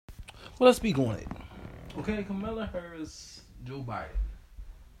So let's speak on it. Okay, Kamala Harris, Joe Biden,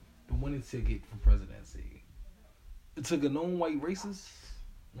 the winning ticket for presidency. It took a known white racist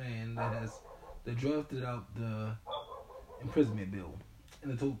man that drafted out the imprisonment bill,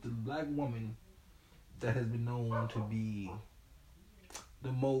 and it took the black woman that has been known to be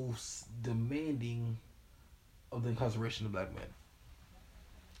the most demanding of the incarceration of black men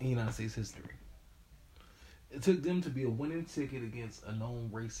in United States history. It took them to be a winning ticket against a known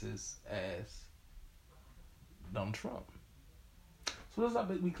racist as Donald Trump. So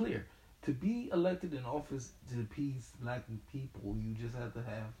let's be clear. To be elected in office to appease black people, you just have to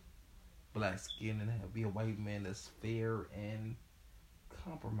have black skin and be a white man that's fair and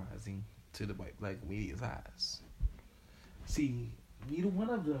compromising to the white black media's eyes. See, neither one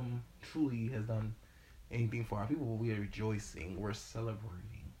of them truly has done anything for our people. We are rejoicing, we're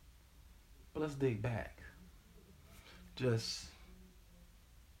celebrating. But let's dig back. Just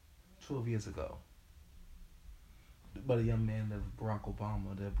 12 years ago, about a young man of Barack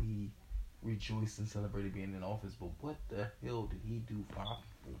Obama that we rejoiced and celebrated being in office. But what the hell did he do for our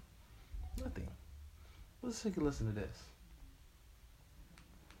people? Nothing. Let's take a listen to this.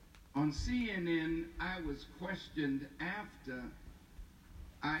 On CNN, I was questioned after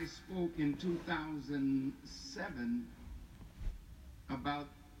I spoke in 2007 about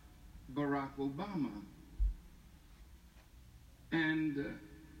Barack Obama. And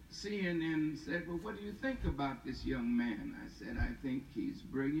CNN said, well, what do you think about this young man? I said, I think he's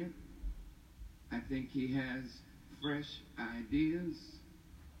brilliant. I think he has fresh ideas.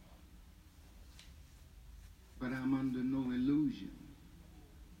 But I'm under no illusion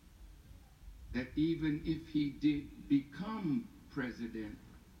that even if he did become president,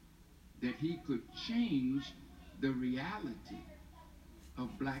 that he could change the reality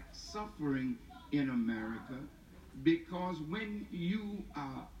of black suffering in America. Because when you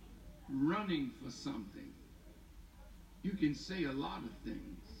are running for something, you can say a lot of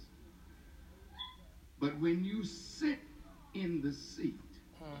things. But when you sit in the seat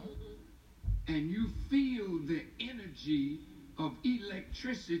and you feel the energy of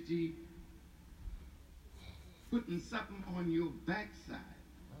electricity putting something on your backside,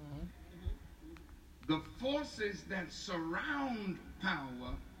 the forces that surround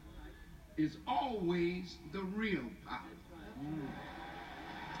power is always the real power.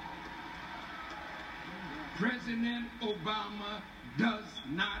 President Obama does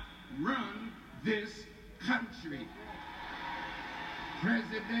not run this country.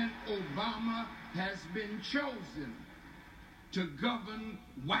 President Obama has been chosen to govern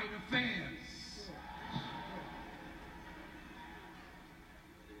white affairs.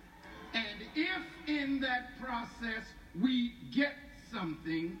 And if in that process we get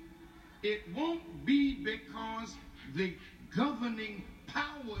something, it won't be because the governing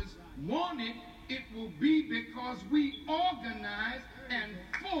powers want it. It will be because we organized and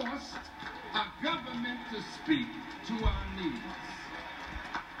forced our government to speak to our needs.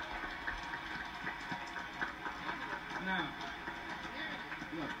 Now,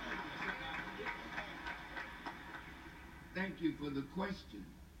 look, thank you for the question.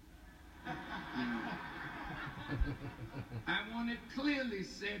 I want it clearly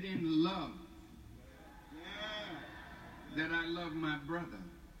said in love that I love my brother.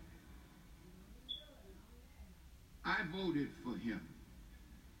 I voted for him.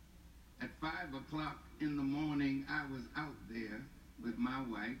 At 5 o'clock in the morning, I was out there with my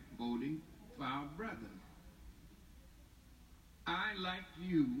wife voting for our brother. I, like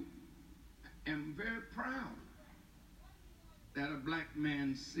you, am very proud that a black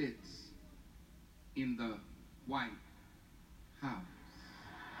man sits in the White House.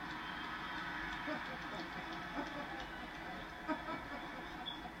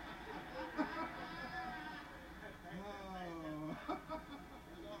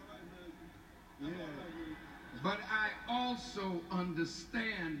 Yeah. But I also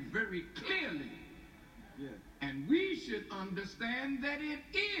understand very clearly, and we should understand that it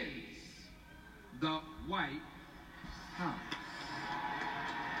is the White House.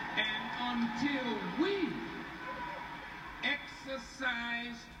 And until we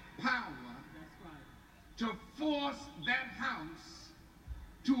exercise power to force that house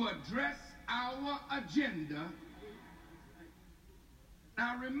to address our agenda.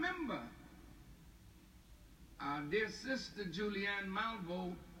 Now remember, our dear sister Julianne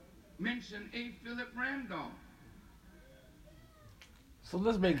Malvo mentioned A. Philip Randolph. So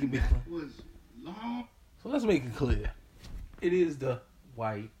let's make it clear. Was long. So let's make it clear. It is the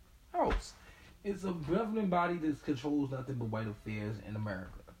White House. It's a governing body that controls nothing but white affairs in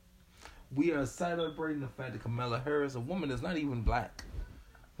America. We are celebrating the fact that Kamala Harris, a woman that's not even black,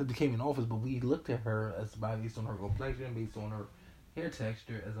 became in office, but we looked at her as based on her complexion, based on her hair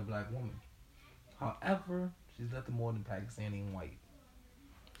texture as a black woman. However, she's nothing more than Pakistani and white.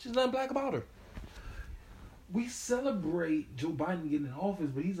 She's nothing black about her. We celebrate Joe Biden getting in office,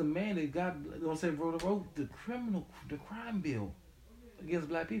 but he's a man that wrote the crime bill against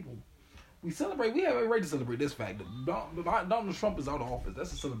black people. We have a right to celebrate this fact that Donald Trump is out of office.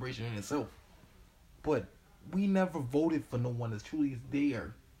 That's a celebration in itself. But we never voted for no one that's truly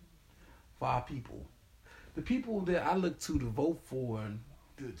there for our people. The people that I look to vote for and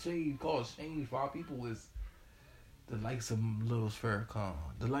to cause change for our people is the likes of Louis Farrakhan,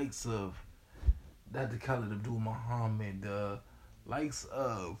 the likes of Dr. Khalid Abdul Muhammad, the likes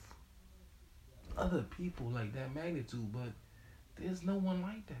of other people like that magnitude, but there's no one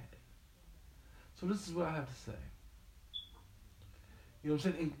like that. So this is what I have to say. You know what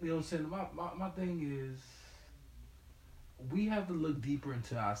I'm saying? You know what I'm saying? My thing is, we have to look deeper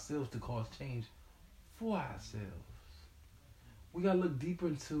into ourselves to cause change for ourselves. We gotta look deeper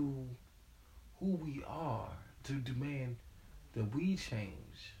into who we are to demand that we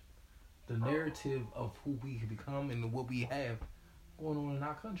change the narrative of who we can become and what we have going on in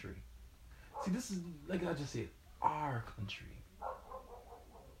our country. See, this is, like I just said, our country.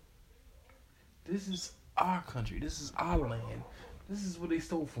 This is our country. This is our land. This is what they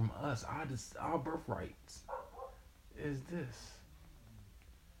stole from us. Our birthrights is this.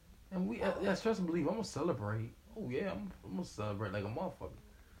 And trust and believe, I'm going to celebrate. Oh, yeah, I'm going to celebrate like a motherfucker.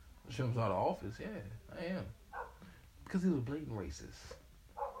 Trump's out of office. Yeah, I am. Because he was blatant racist.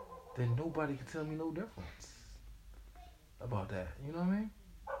 Then nobody can tell me no difference about that. You know what I mean?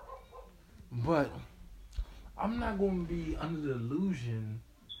 But I'm not going to be under the illusion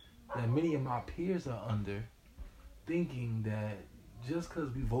that many of my peers are under, thinking that just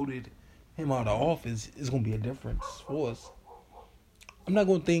because we voted him out of office is going to be a difference for us. I'm not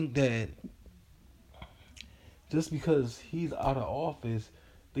going to think that just because he's out of office,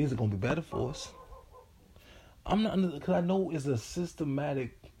 things are going to be better for us. I'm not, because I know it's a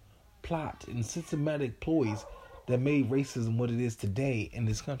systematic plot and systematic ploys that made racism what it is today in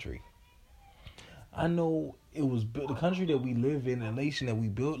this country. I know it was built, the country that we live in, the nation that we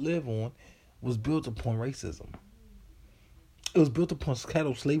live on, was built upon racism. It was built upon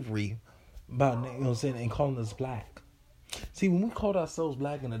cattle slavery, about, you know what I'm saying, and calling us black. See, when we called ourselves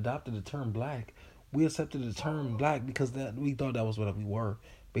black and adopted the term black, we accepted the term black because we thought that was what we were,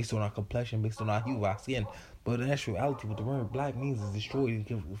 based on our complexion, based on our hue of our skin. But in actuality, what the word black means is destroyed and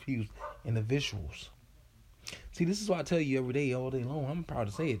confused individuals. See, this is why I tell you every day, all day long, I'm proud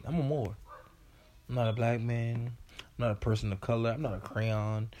to say it, I'm a Moor. I'm not a black man. I'm not a person of color. I'm not a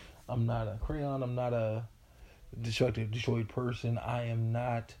crayon. I'm not a destroyed person. I am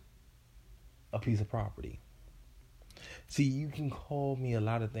not a piece of property. See, you can call me a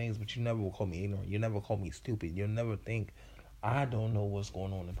lot of things, but you never will call me ignorant. You never call me stupid. You'll never think I don't know what's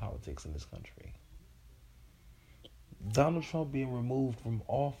going on in politics in this country. Donald Trump being removed from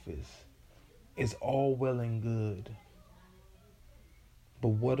office is all well and good. But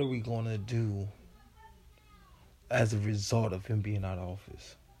what are we going to do as a result of him being out of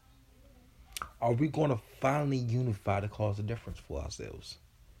office? Are we going to finally unify to cause a difference for ourselves?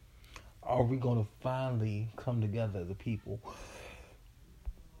 Are we going to finally come together as a people?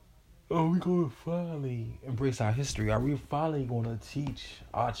 Are we going to finally embrace our history? Are we finally going to teach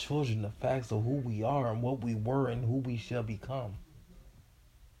our children the facts of who we are and what we were and who we shall become?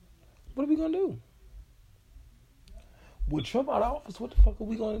 What are we going to do? With Trump out of office, what the fuck are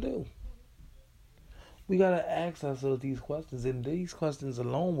we going to do? We got to ask ourselves these questions, and these questions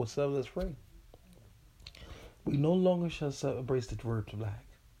alone will set us free. We no longer shall embrace the word black.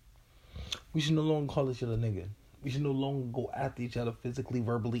 We should no longer call each other nigga. We should no longer go after each other physically,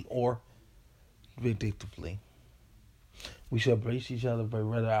 verbally, or vindictively. We should embrace each other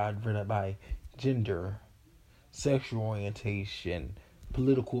by gender, sexual orientation,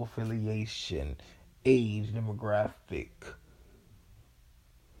 political affiliation, age, demographic,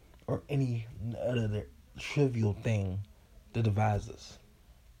 or any other trivial thing that divides us.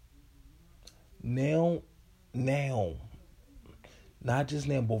 Now, not just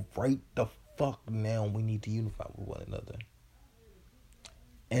now, but right the fuck now, we need to unify with one another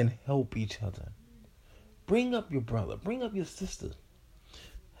and help each other. Bring up your brother, bring up your sister,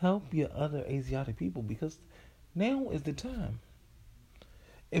 help your other Asiatic people, because now is the time.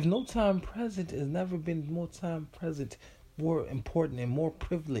 If no time present has never been more time present, more important and more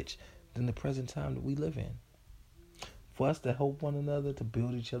privileged than the present time that we live in. For us to help one another, to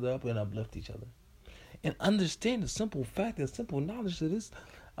build each other up and uplift each other. And understand the simple fact and simple knowledge that this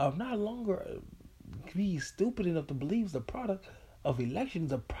not longer be stupid enough to believe the product of election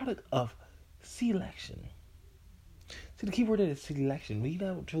is a product of selection. See, the key word is selection. We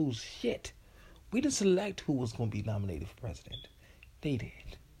never chose shit. We didn't select who was going to be nominated for president. They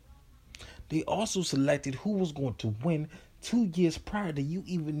did. They also selected who was going to win 2 years prior to you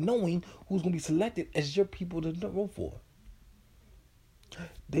even knowing who was going to be selected as your people to vote for.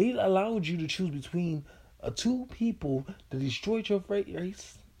 They allowed you to choose between two people that destroyed your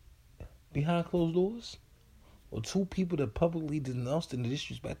race behind closed doors, or two people that publicly denounced and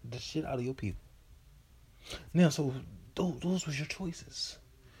disrespected the shit out of your people. Now, so those were your choices.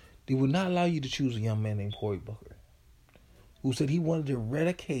 They would not allow you to choose a young man named Cory Booker, who said he wanted to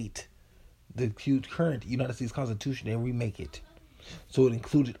eradicate the current United States Constitution and remake it so it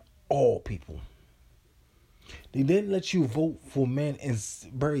included all people. They didn't let you vote for men and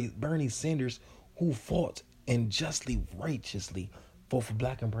Bernie Sanders, who fought and justly, righteously fought for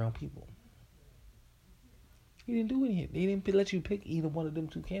black and brown people. He didn't do anything. They didn't let you pick either one of them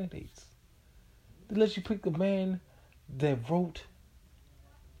two candidates. They let you pick the man that wrote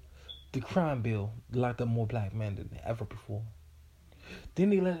the crime bill that locked up more black men than ever before. Then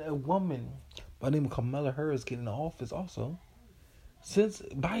they let a woman by the name of Kamala Harris get into office also. Since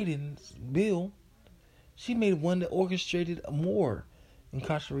Biden's bill, she made one that orchestrated more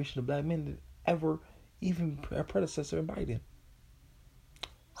incarceration of black men than ever, even a predecessor in Biden.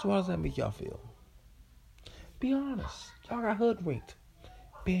 So how does that make y'all feel? Be honest. Y'all got hoodwinked,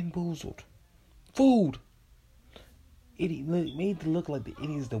 bamboozled, fooled. Made to look like the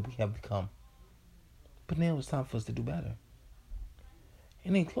idiots that we have become. But now it's time for us to do better.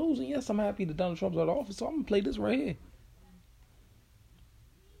 And in closing, yes, I'm happy that Donald Trump's out of office, so I'm going to play this right here.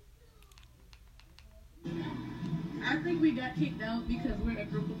 I think we got kicked out because we're a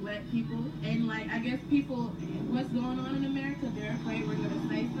group of black people. And, like, I guess people, what's going on in America, they're afraid we're going to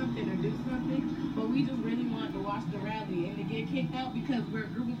say something or do something. But we just really wanted to watch the rally. And to get kicked out because we're a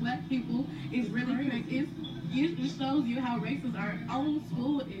group of black people is really crazy. It shows you how racist our own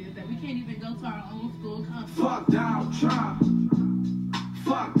school is, that we can't even go to our own school conference. Fuck Donald Trump.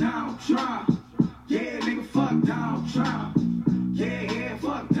 Fuck Donald Trump. Yeah, nigga, fuck Donald Trump. Yeah,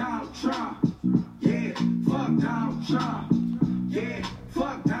 fuck Donald Trump. Yeah, fuck Donald Trump. Yeah,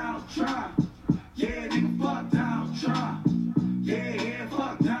 fuck Donald Trump. Yeah, nigga, fuck Donald Trump. Yeah,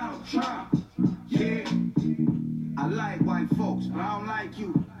 fuck Donald Trump. Yeah. I like white folks, but I don't like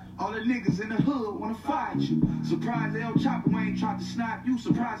you. All the niggas in the hood wanna fight you. Surprised El Chapo ain't tried to snipe you.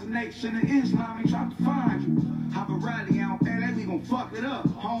 Surprised the nation of Islam ain't tried to find you. Have a rally out LA, we gon' fuck it up.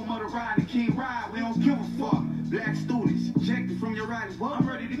 Home of the ride, the king ride, we don't give a fuck. Black students, ejected from your rallies. Well, I'm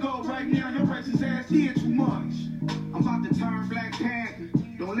ready to go right now, your racist ass did too much. I'm about to turn Black Panther.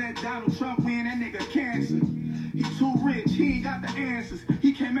 Don't let Donald Trump win, that nigga cancer. He too rich, he ain't got the answers.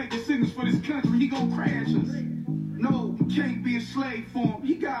 He can't make decisions for this country, he gon' crash us. No, you can't be a slave for him.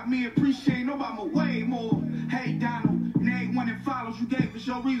 He got me appreciating Obama way more. Hey, Donald, and everyone that follows, you gave us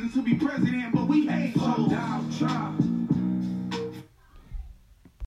your reason to be president, but we hate you. Fuck Donald Trump.